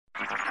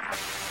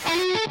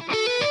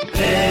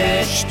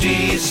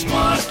HT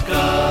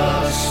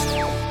Smartcast.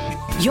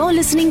 You're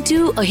listening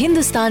to a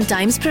Hindustan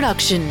Times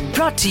production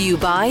brought to you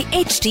by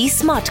HT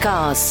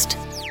Smartcast.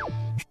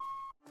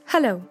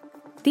 Hello,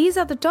 these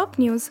are the top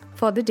news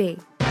for the day.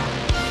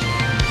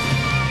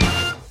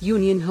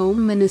 Union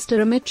Home Minister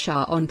Amit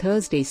Shah on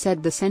Thursday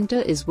said the centre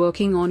is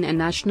working on a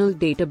national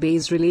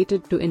database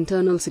related to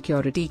internal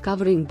security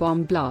covering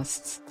bomb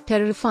blasts,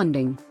 terror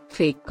funding,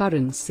 fake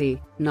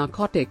currency,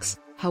 narcotics,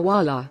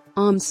 hawala,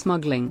 arms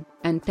smuggling,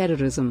 and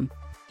terrorism.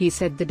 He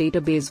said the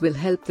database will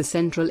help the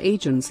central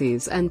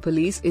agencies and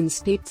police in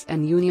states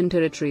and union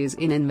territories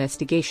in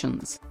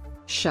investigations.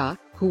 Shah,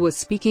 who was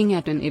speaking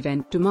at an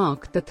event to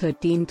mark the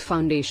 13th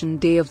Foundation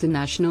Day of the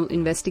National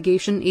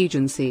Investigation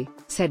Agency,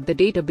 said the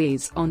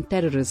database on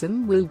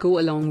terrorism will go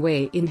a long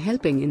way in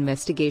helping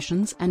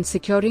investigations and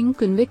securing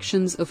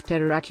convictions of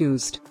terror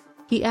accused.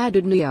 He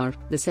added NIAR,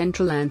 the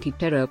Central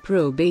Anti-Terror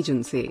Probe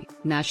Agency,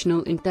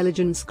 National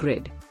Intelligence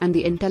Grid, and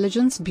the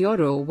Intelligence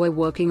Bureau were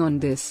working on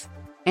this.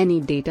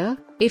 Any data,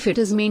 if it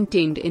is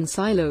maintained in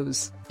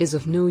silos, is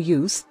of no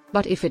use,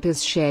 but if it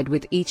is shared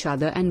with each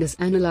other and is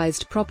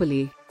analyzed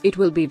properly, it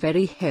will be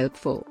very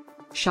helpful.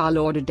 Shah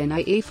lauded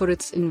NIA for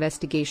its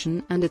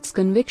investigation and its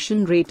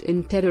conviction rate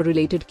in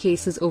terror-related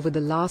cases over the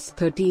last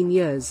 13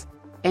 years.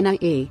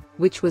 NIA,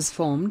 which was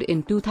formed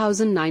in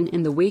 2009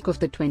 in the wake of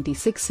the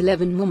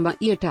 26/11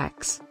 Mumbai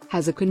attacks,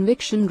 has a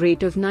conviction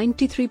rate of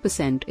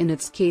 93% in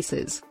its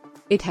cases.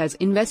 It has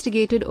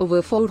investigated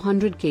over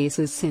 400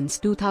 cases since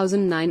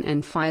 2009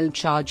 and filed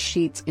charge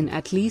sheets in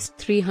at least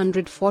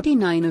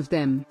 349 of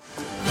them.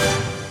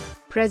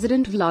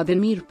 President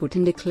Vladimir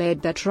Putin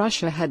declared that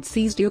Russia had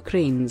seized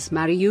Ukraine's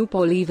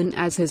Mariupol even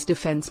as his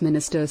defense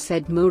minister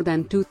said more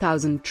than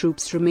 2,000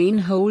 troops remain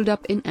holed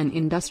up in an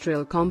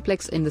industrial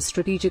complex in the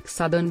strategic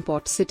southern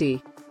port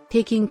city.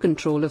 Taking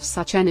control of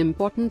such an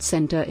important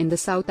center in the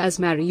south as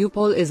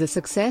Mariupol is a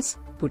success,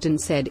 Putin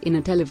said in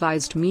a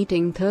televised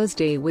meeting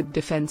Thursday with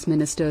Defense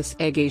Minister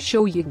Sergei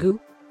Shoigu.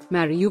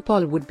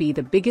 Mariupol would be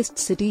the biggest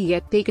city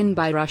yet taken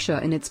by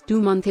Russia in its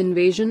 2-month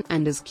invasion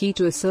and is key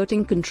to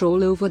asserting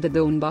control over the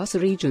Donbas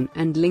region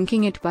and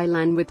linking it by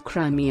land with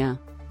Crimea.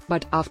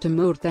 But after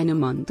more than a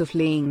month of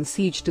laying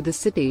siege to the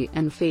city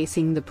and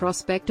facing the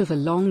prospect of a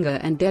longer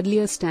and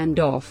deadlier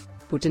standoff,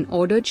 Putin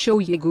ordered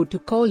Shoigu to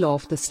call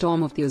off the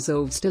storm of the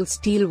Azovstal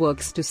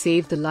steelworks to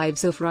save the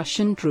lives of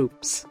Russian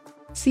troops.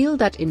 Seal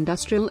that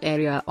industrial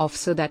area off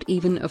so that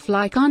even a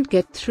fly can't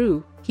get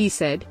through, he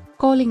said,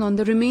 calling on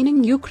the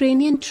remaining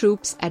Ukrainian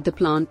troops at the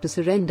plant to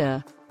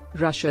surrender.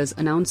 Russia's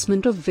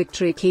announcement of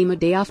victory came a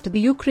day after the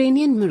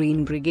Ukrainian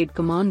Marine Brigade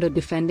commander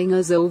defending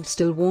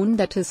Azovstal warned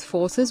that his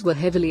forces were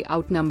heavily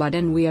outnumbered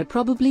and we are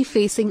probably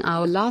facing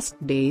our last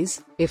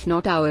days, if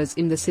not hours,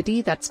 in the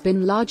city that's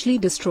been largely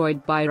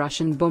destroyed by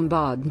Russian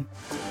bombardment.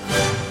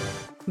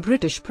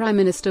 British Prime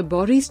Minister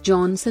Boris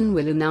Johnson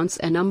will announce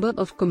a number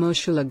of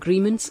commercial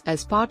agreements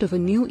as part of a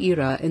new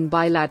era in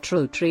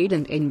bilateral trade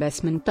and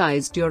investment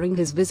ties during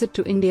his visit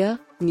to India,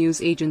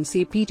 news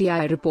agency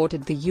PTI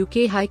reported the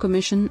UK High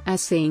Commission as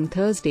saying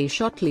Thursday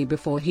shortly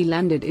before he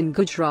landed in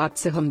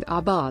Gujarat's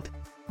Ahmedabad.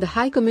 The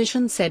High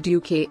Commission said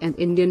UK and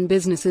Indian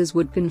businesses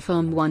would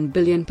confirm £1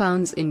 billion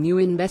in new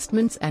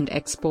investments and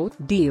export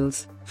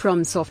deals,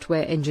 from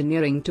software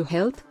engineering to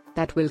health,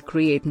 that will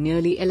create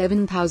nearly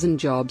 11,000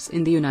 jobs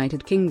in the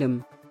United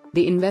Kingdom.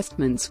 The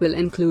investments will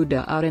include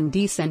a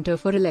R&D centre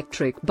for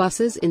electric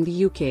buses in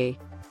the UK.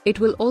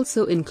 It will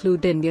also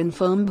include Indian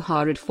firm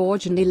Bharat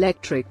Forge and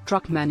electric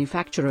truck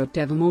manufacturer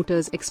Tevva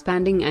Motors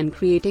expanding and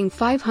creating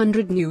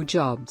 500 new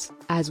jobs,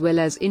 as well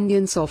as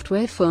Indian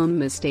software firm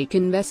Mistake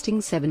investing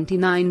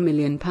 £79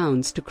 million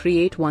to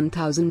create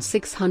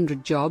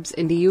 1,600 jobs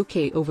in the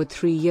UK over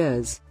 3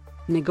 years.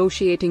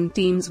 Negotiating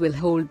teams will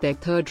hold their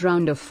third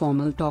round of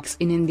formal talks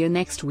in India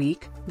next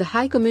week, the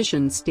High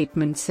Commission's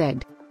statement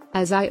said.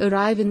 As I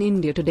arrive in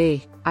India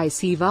today, I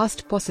see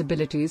vast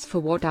possibilities for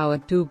what our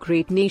two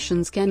great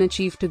nations can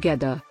achieve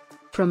together.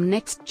 From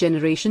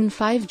next-generation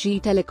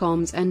 5G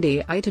telecoms and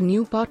AI to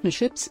new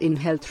partnerships in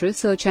health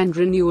research and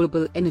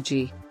renewable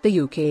energy, the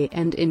UK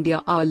and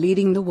India are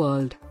leading the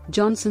world,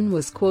 Johnson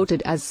was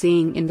quoted as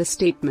saying in the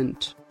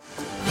statement.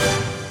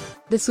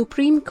 The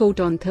Supreme Court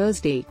on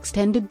Thursday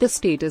extended the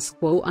status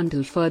quo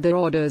until further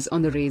orders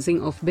on the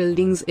razing of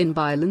buildings in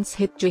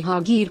violence-hit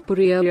Jahangirpur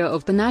area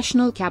of the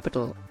national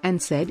capital, and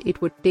said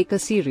it would take a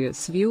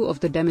serious view of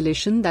the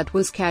demolition that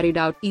was carried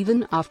out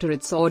even after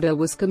its order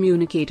was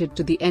communicated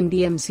to the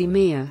NDMC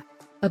mayor.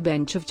 A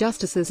bench of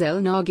Justices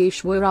L.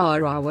 Nageshwara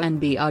Rao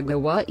and B.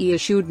 Agarwal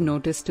issued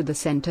notice to the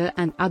centre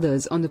and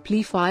others on the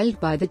plea filed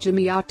by the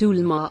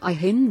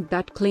Jamiat-ul-Hind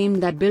that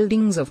claimed that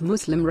buildings of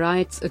Muslim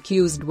rights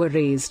accused were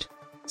razed.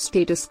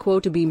 Status quo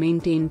to be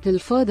maintained till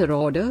further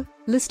order,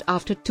 list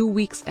after 2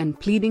 weeks and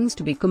pleadings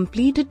to be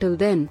completed till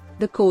then,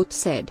 the court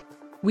said.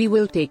 We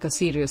will take a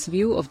serious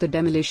view of the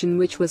demolition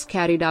which was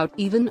carried out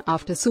even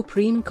after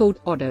Supreme Court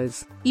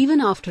orders,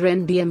 even after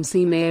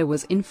NDMC mayor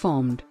was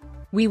informed.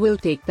 We will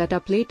take that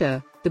up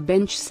later, the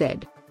bench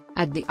said.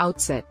 At the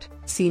outset,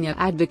 senior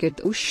advocate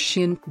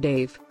Dushyant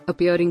Dave,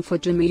 appearing for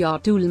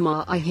Jamiat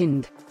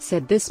Ulama-e-Hind,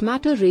 said this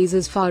matter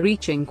raises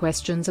far-reaching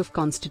questions of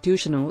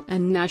constitutional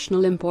and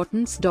national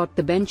importance.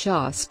 The bench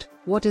asked,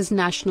 "What is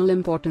national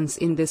importance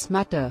in this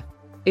matter?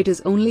 It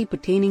is only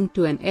pertaining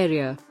to an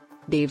area."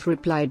 Dave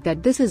replied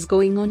that this is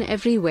going on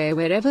everywhere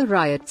wherever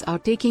riots are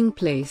taking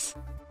place.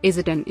 Is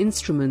it an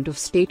instrument of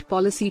state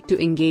policy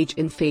to engage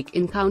in fake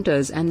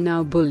encounters and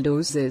now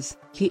bulldozers?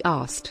 He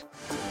asked.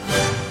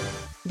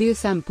 The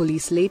Assam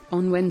police late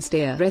on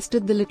Wednesday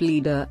arrested the LIT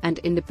leader and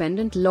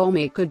independent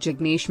lawmaker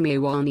Jignesh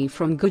Mewani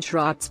from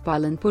Gujarat's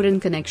Palanpur in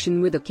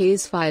connection with a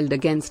case filed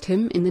against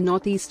him in the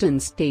northeastern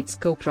state's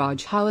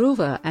Kokrajhar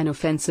over an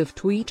offensive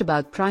tweet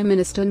about Prime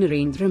Minister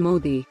Narendra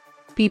Modi.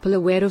 People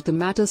aware of the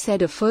matter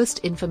said a first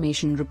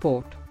information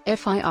report,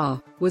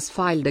 FIR, was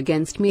filed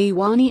against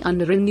Mewani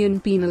under Indian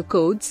Penal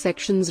Code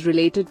sections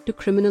related to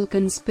criminal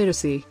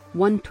conspiracy,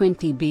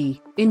 120B,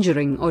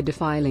 injuring or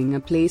defiling a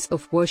place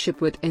of worship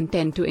with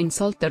intent to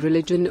insult the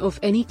religion of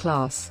any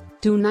class,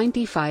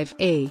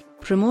 295A,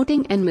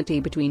 promoting enmity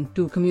between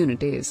two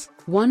communities,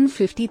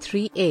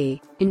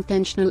 153A,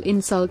 intentional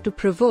insult to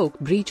provoke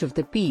breach of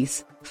the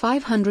peace,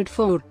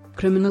 504,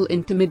 criminal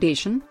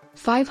intimidation,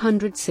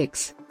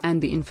 506, and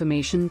the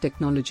Information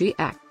Technology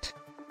Act.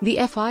 The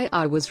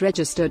FIR was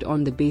registered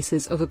on the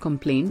basis of a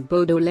complaint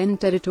Bodoland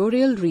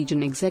Territorial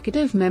Region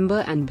Executive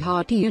Member and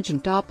Bharatiya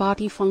Janata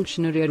Party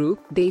functionary Roop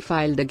they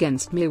filed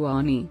against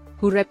Mewani,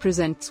 who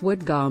represents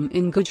Wadgam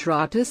in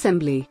Gujarat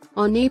Assembly,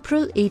 on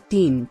April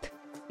 18.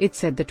 It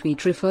said the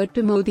tweet referred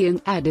to Modi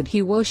and added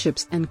he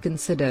worships and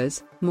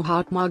considers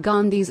Mahatma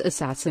Gandhi's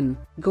assassin,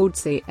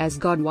 Godse, as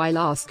God, while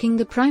asking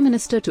the Prime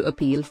Minister to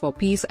appeal for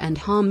peace and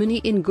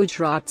harmony in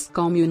Gujarat's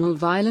communal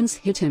violence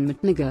hit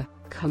Himatnagar,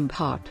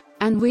 Khambhat,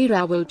 and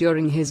Veerawal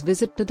during his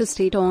visit to the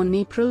state on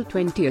April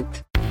 20.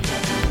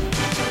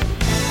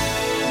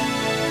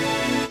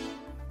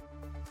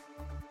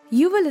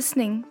 You were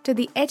listening to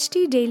the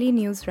HT Daily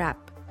News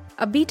Wrap,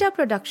 a beta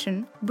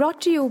production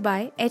brought to you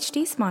by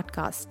HT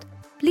Smartcast.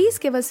 Please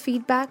give us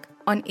feedback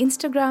on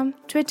Instagram,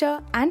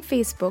 Twitter, and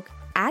Facebook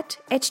at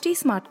HT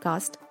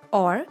Smartcast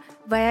or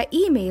via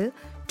email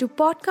to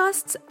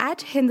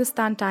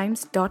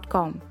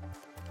podcasts@hindustantimes.com.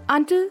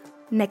 Until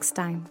next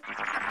time.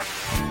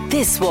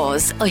 This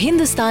was a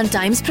Hindustan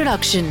Times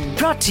production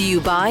brought to you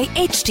by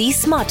HT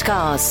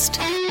Smartcast.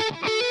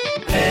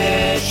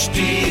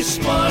 HT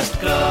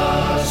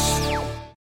Smartcast.